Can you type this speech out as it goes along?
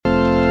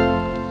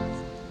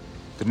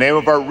the name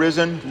of our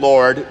risen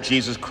Lord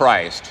Jesus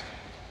Christ.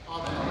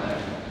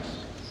 Amen.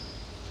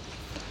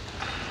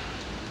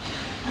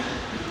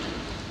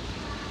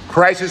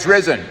 Christ is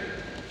risen.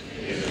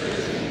 He is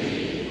risen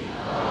indeed.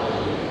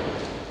 Hallelujah.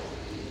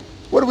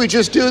 What did we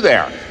just do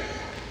there?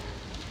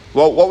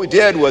 Well, what we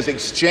did was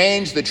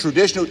exchange the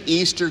traditional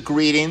Easter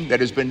greeting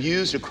that has been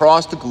used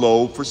across the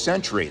globe for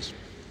centuries.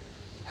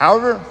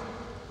 However,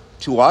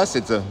 to us,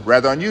 it's a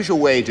rather unusual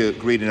way to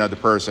greet another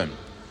person.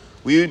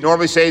 We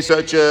normally say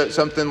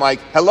something like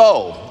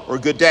hello or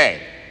good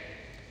day.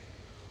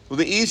 Well,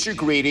 the Easter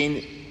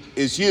greeting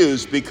is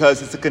used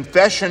because it's a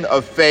confession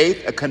of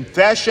faith, a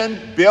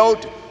confession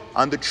built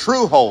on the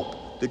true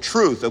hope, the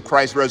truth of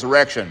Christ's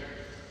resurrection.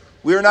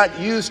 We are not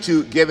used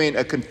to giving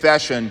a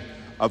confession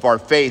of our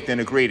faith in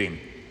a greeting.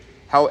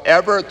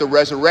 However, the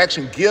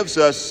resurrection gives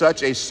us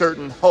such a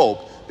certain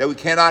hope that we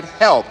cannot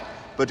help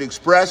but to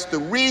express the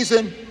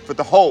reason for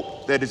the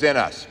hope that is in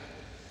us.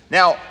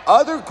 Now,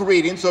 other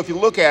greetings, so if you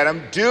look at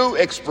them, do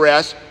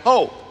express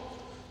hope.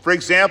 For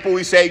example,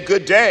 we say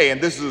good day, and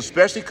this is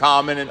especially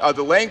common in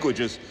other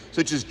languages,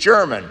 such as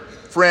German,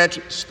 French,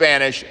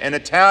 Spanish, and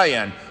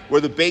Italian, where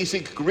the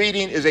basic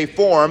greeting is a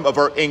form of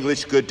our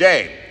English good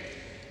day.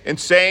 In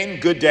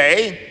saying good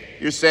day,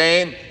 you're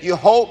saying you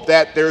hope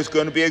that there's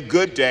going to be a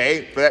good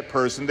day for that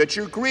person that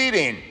you're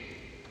greeting.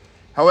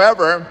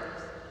 However,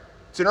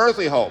 it's an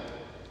earthly hope.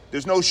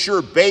 There's no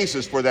sure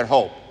basis for that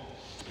hope.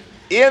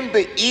 In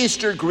the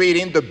Easter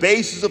greeting, the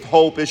basis of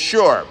hope is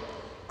sure.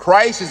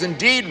 Christ is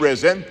indeed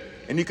risen,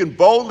 and you can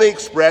boldly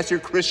express your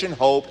Christian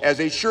hope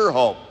as a sure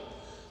hope.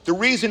 The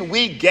reason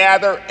we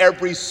gather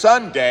every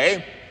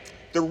Sunday,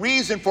 the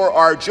reason for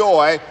our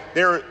joy,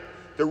 the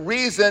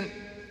reason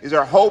is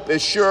our hope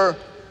is sure,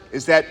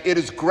 is that it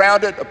is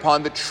grounded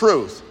upon the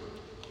truth.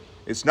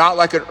 It's not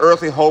like an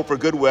earthly hope for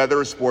good weather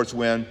or sports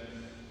win.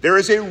 There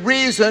is a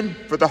reason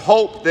for the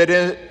hope that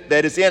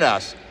is in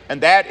us,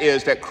 and that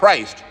is that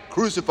Christ,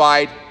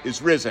 crucified,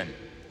 is risen.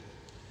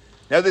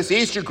 Now, this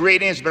Easter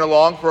greeting has been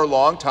along for a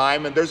long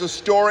time, and there's a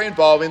story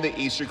involving the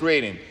Easter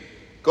greeting.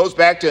 It goes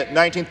back to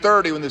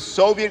 1930 when the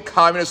Soviet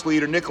communist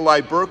leader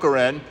Nikolai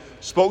Bukharin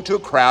spoke to a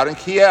crowd in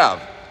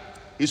Kiev.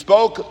 He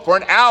spoke for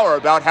an hour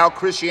about how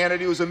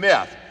Christianity was a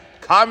myth.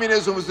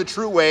 Communism was the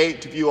true way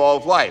to view all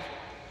of life.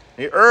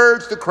 He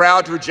urged the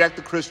crowd to reject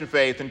the Christian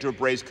faith and to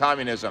embrace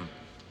communism.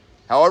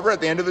 However,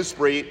 at the end of his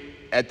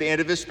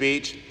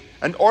speech,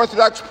 an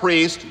Orthodox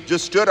priest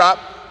just stood up,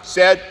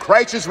 said,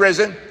 "Christ is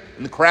risen,"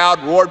 and the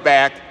crowd roared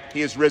back,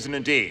 "He is risen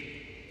indeed."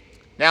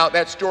 Now,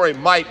 that story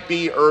might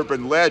be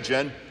urban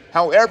legend.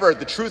 However,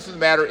 the truth of the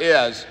matter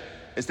is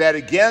that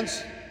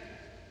against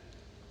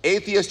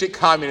atheistic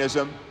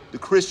communism, the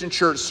Christian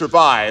church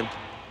survived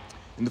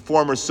in the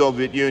former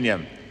Soviet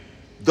Union.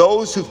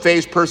 Those who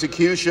faced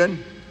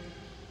persecution,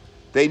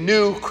 they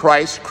knew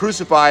Christ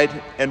crucified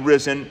and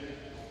risen,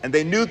 and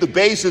they knew the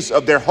basis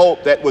of their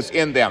hope that was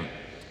in them.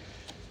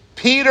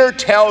 Peter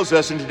tells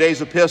us in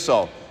today's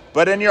epistle,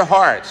 "But in your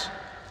hearts,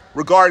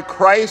 regard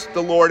Christ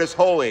the Lord as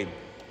holy,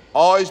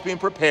 always being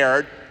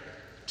prepared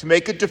to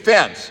make a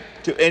defense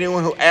to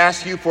anyone who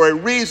asks you for a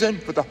reason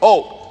for the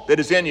hope that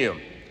is in you.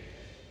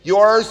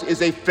 Yours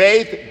is a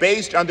faith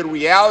based on the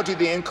reality of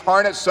the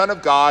incarnate Son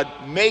of God,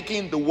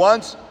 making the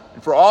once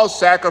and for all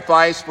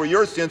sacrifice for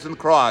your sins on the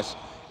cross,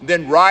 and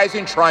then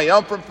rising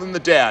triumphant from the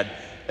dead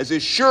as a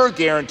sure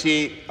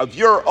guarantee of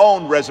your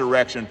own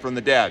resurrection from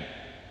the dead."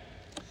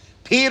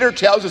 Peter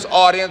tells his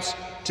audience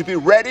to be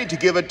ready to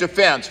give a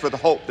defense for the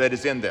hope that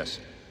is in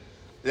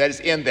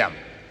them.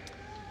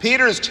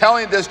 Peter is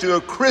telling this to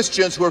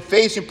Christians who are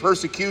facing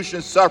persecution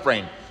and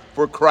suffering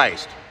for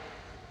Christ.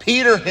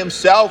 Peter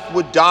himself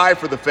would die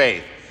for the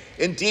faith.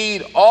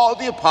 Indeed, all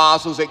the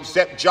apostles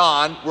except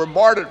John were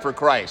martyred for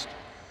Christ.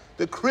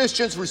 The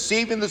Christians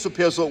receiving this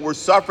epistle were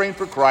suffering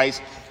for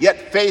Christ,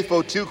 yet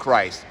faithful to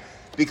Christ,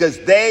 because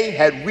they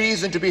had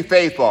reason to be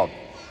faithful.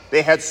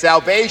 They had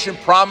salvation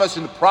promised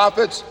in the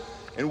prophets,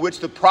 in which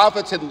the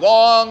prophets had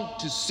longed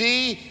to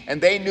see,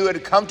 and they knew it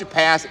had come to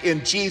pass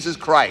in Jesus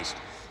Christ.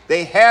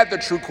 They had the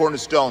true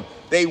cornerstone.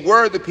 They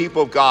were the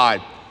people of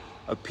God,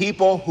 a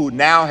people who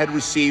now had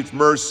received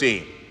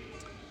mercy.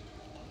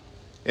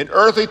 In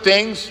earthly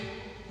things,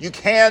 you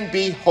can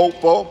be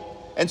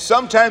hopeful, and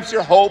sometimes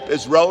your hope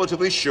is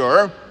relatively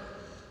sure.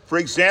 For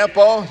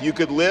example, you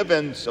could live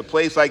in a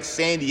place like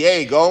San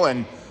Diego,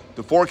 and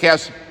the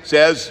forecast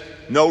says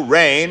no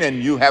rain,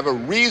 and you have a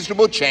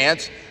reasonable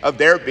chance of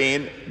there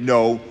being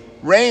no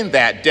rain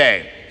that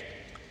day.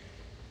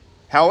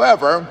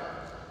 However,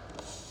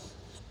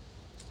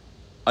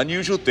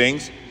 unusual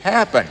things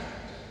happen.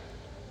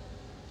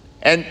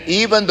 And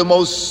even the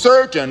most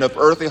certain of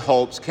earthly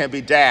hopes can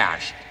be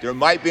dashed. There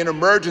might be an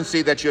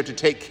emergency that you have to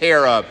take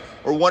care of,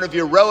 or one of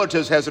your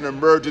relatives has an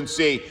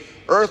emergency.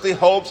 Earthly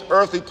hopes,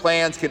 earthly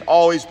plans can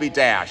always be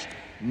dashed.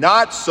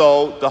 Not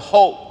so the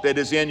hope that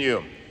is in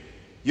you.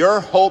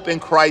 Your hope in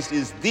Christ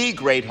is the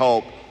great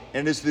hope,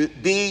 and is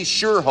the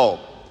sure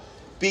hope.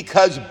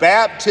 Because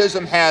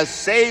baptism has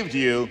saved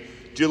you,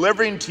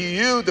 delivering to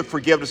you the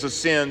forgiveness of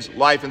sins,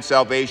 life, and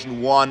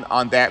salvation won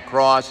on that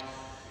cross.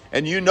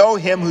 and you know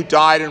him who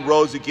died and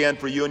rose again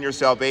for you and your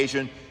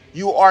salvation,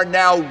 you are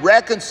now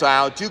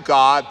reconciled to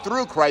God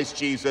through Christ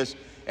Jesus,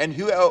 and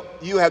you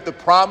have the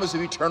promise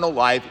of eternal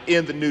life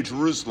in the New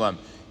Jerusalem.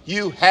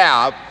 You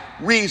have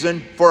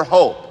reason for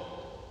hope.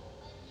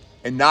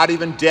 And not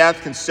even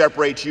death can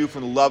separate you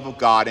from the love of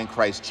God in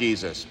Christ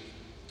Jesus.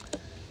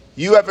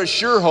 You have a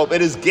sure hope.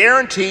 It is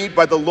guaranteed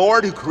by the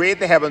Lord who created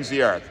the heavens and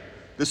the earth.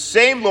 The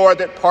same Lord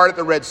that parted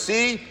the Red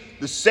Sea,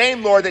 the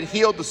same Lord that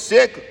healed the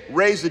sick,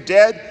 raised the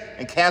dead,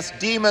 and cast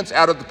demons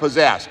out of the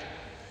possessed.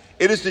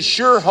 It is the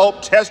sure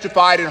hope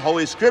testified in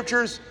Holy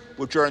Scriptures,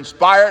 which are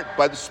inspired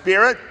by the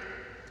Spirit.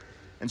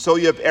 And so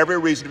you have every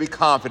reason to be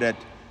confident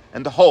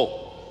and have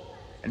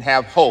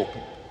hope,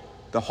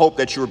 the hope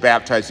that you were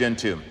baptized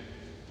into.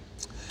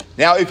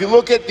 Now, if you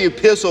look at the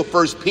epistle of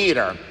 1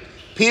 Peter,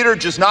 Peter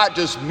does not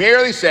just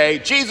merely say,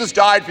 Jesus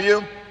died for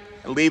you,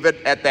 and leave it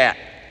at that.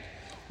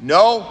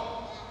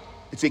 No,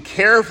 it's a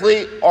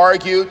carefully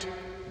argued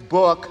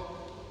book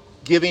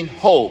giving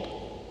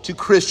hope to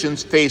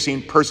Christians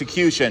facing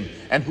persecution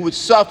and who would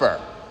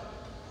suffer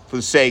for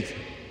the sake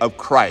of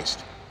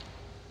Christ.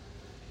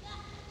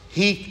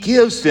 He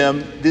gives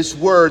them this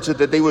word so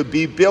that they would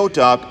be built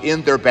up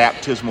in their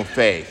baptismal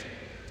faith.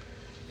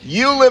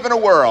 You live in a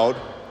world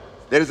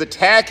that is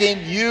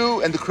attacking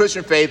you and the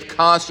Christian faith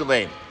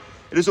constantly.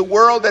 It is a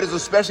world that is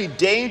especially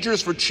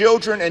dangerous for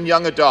children and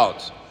young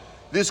adults.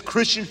 This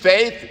Christian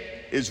faith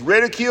is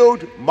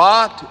ridiculed,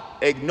 mocked,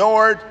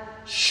 ignored,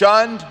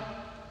 shunned,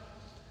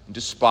 and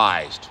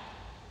despised.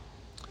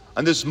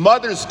 On this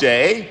Mother's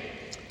Day,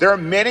 there are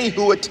many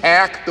who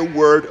attack the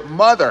word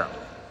mother.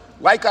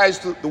 Likewise,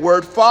 the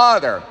word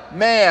father,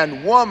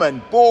 man,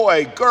 woman,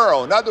 boy,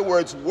 girl. In other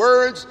words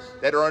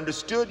that are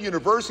understood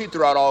universally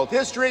throughout all of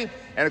history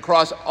and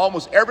across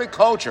almost every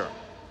culture.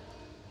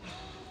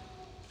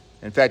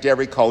 In fact,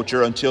 every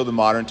culture until the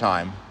modern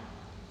time.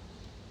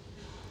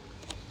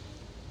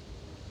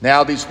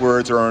 Now these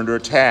words are under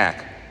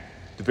attack.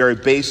 The very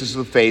basis of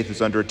the faith is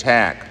under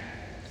attack.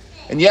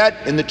 And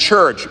yet, in the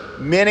church,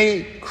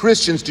 many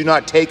Christians do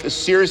not take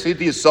seriously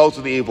the assaults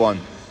of the evil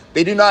one.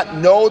 They do not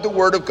know the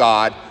Word of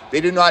God.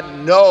 They do not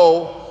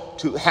know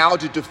how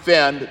to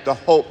defend the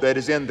hope that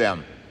is in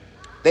them.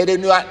 They do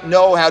not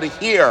know how to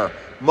hear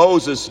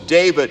Moses,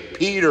 David,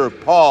 Peter,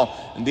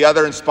 Paul, and the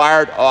other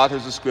inspired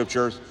authors of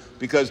Scriptures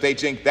because they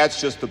think that's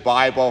just the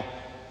Bible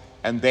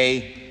and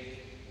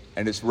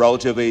it's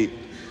relatively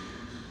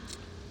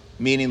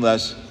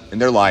meaningless in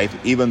their life,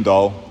 even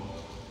though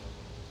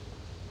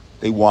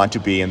they want to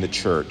be in the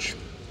church.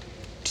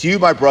 To you,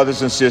 my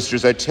brothers and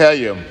sisters, I tell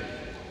you,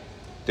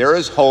 there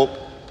is hope.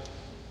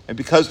 And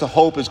because the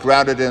hope is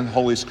grounded in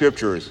Holy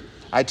Scriptures,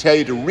 I tell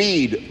you to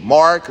read,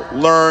 mark,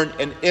 learn,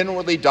 and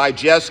inwardly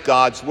digest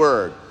God's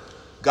Word.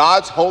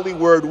 God's holy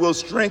Word will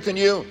strengthen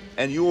you,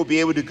 and you will be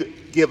able to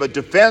give a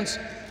defense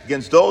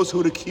against those who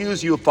would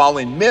accuse you of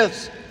following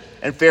myths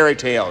and fairy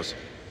tales.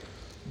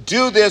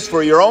 Do this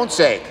for your own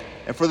sake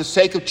and for the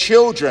sake of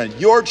children,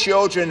 your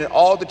children, and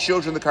all the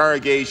children of the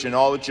congregation,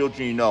 all the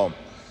children you know.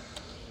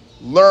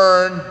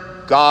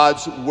 Learn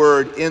God's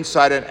Word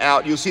inside and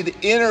out. You'll see the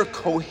inner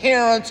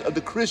coherence of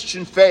the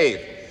Christian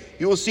faith.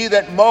 You will see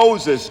that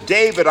Moses,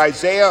 David,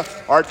 Isaiah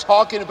are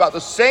talking about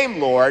the same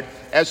Lord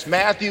as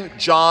Matthew,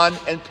 John,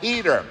 and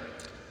Peter.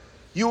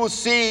 You will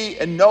see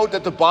and note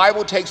that the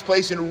Bible takes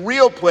place in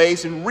real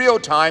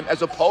time,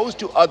 as opposed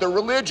to other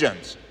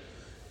religions.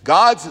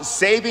 God's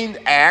saving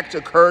act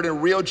occurred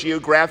in real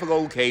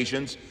geographical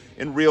locations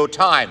in real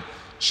time.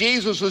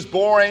 Jesus was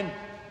born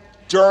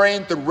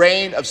during the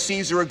reign of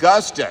Caesar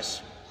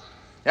Augustus.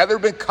 Now, there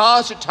have been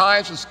constant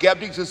times when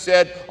skeptics have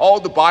said, oh,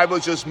 the Bible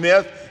is just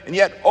myth, and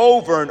yet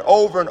over and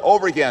over and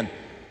over again,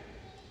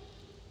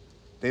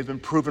 they've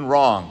been proven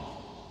wrong.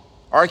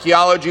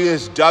 Archaeology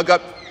has dug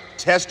up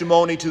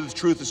testimony to the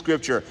truth of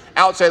Scripture.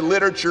 Outside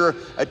literature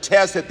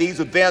attests that these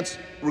events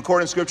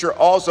recorded in Scripture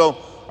also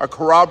are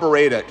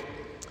corroborated.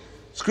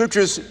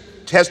 Scriptures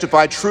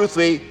testify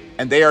truthfully,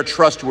 and they are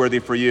trustworthy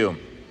for you.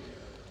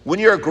 When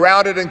you are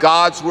grounded in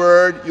God's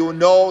Word, you will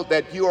know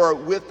that you are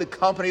with the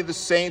company of the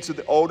saints of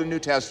the Old and New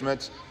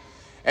Testaments,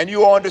 and you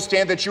will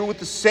understand that you're with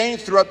the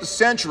saints throughout the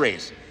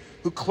centuries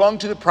who clung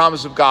to the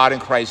promise of God in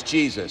Christ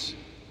Jesus.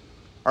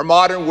 Our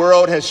modern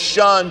world has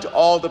shunned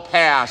all the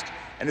past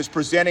and is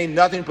presenting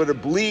nothing but a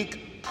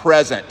bleak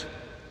present.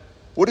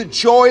 What a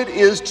joy it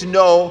is to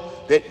know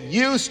that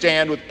you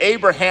stand with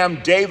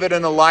Abraham, David,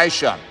 and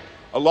Elisha,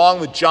 along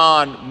with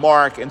John,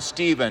 Mark, and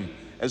Stephen,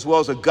 as well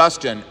as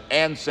Augustine,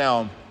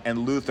 Anselm,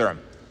 and Luther.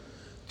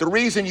 The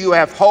reason you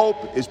have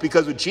hope is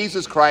because of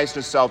Jesus Christ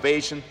and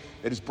salvation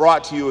that is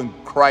brought to you in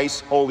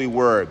Christ's holy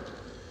word.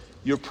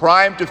 Your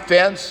prime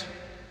defense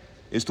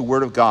is the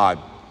Word of God.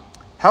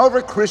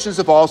 However, Christians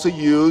have also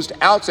used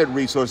outside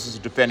resources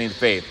of defending the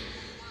faith.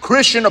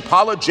 Christian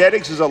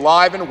apologetics is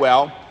alive and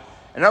well,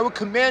 and I would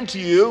commend to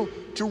you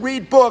to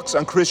read books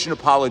on Christian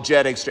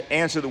apologetics to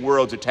answer the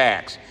world's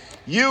attacks.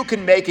 You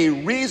can make a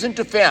reasoned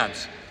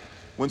defense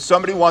when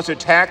somebody wants to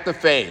attack the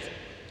faith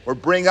or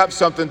bring up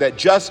something that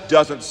just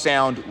doesn't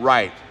sound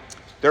right.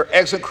 They're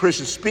excellent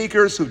Christian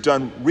speakers who've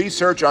done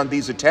research on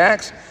these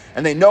attacks,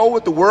 and they know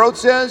what the world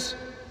says.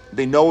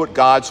 They know what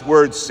God's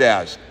word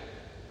says.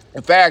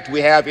 In fact,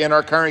 we have in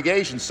our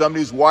congregation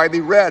somebody who's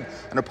widely read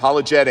on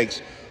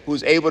apologetics,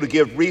 who's able to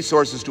give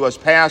resources to us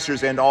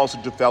pastors and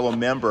also to fellow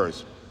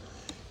members.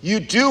 You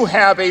do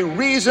have a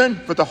reason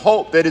for the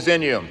hope that is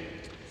in you.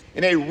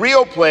 In a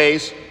real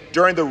place,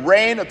 during the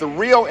reign of the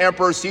real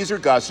Emperor Caesar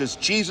Augustus,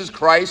 Jesus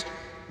Christ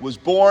was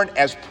born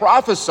as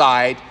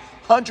prophesied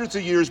hundreds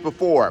of years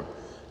before.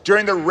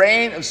 During the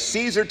reign of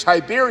Caesar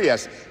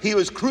Tiberius, he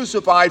was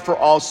crucified for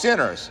all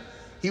sinners.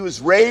 He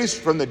was raised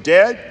from the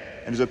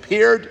dead and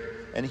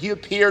he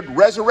appeared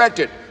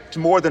resurrected to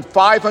more than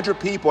 500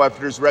 people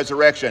after his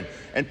resurrection.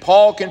 And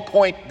Paul can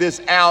point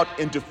this out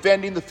in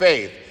defending the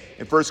faith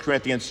in 1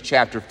 Corinthians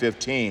chapter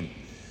 15.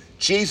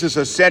 Jesus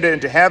ascended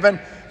into heaven,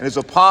 and his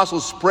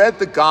apostles spread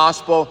the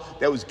gospel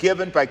that was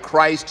given by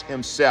Christ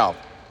himself.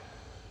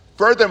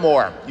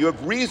 Furthermore, you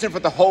have reason for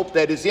the hope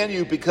that is in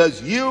you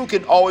because you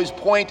can always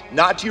point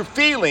not to your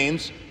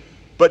feelings,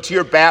 but to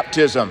your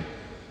baptism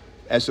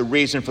as the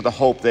reason for the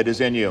hope that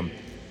is in you.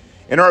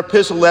 In our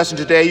epistle lesson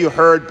today, you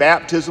heard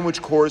baptism,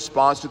 which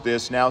corresponds to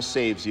this, now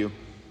saves you,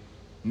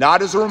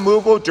 not as a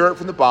removal of dirt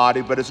from the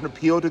body, but as an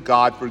appeal to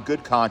God for a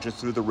good conscience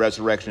through the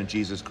resurrection of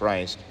Jesus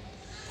Christ.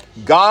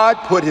 God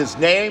put his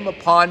name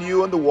upon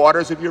you in the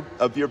waters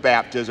of your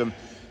baptism.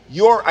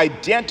 Your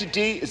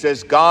identity is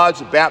as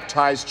God's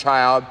baptized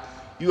child.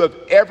 You have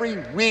every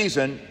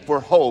reason for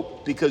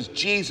hope because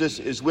Jesus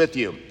is with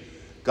you.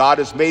 God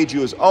has made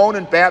you his own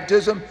in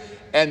baptism,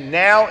 and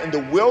now in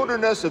the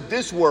wilderness of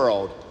this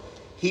world,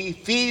 he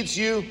feeds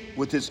you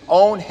with his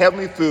own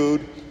heavenly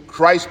food,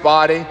 Christ's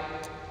body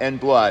and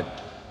blood.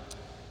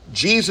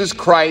 Jesus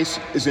Christ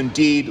is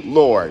indeed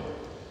Lord.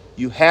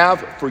 You have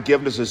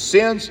forgiveness of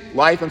sins,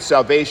 life, and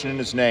salvation in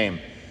his name.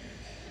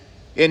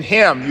 In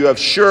him, you have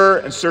sure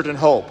and certain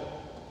hope.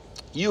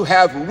 You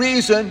have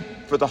reason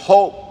for the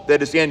hope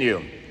that is in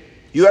you.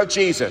 You have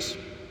Jesus.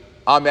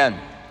 Amen.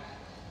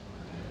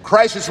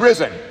 Christ is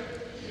risen.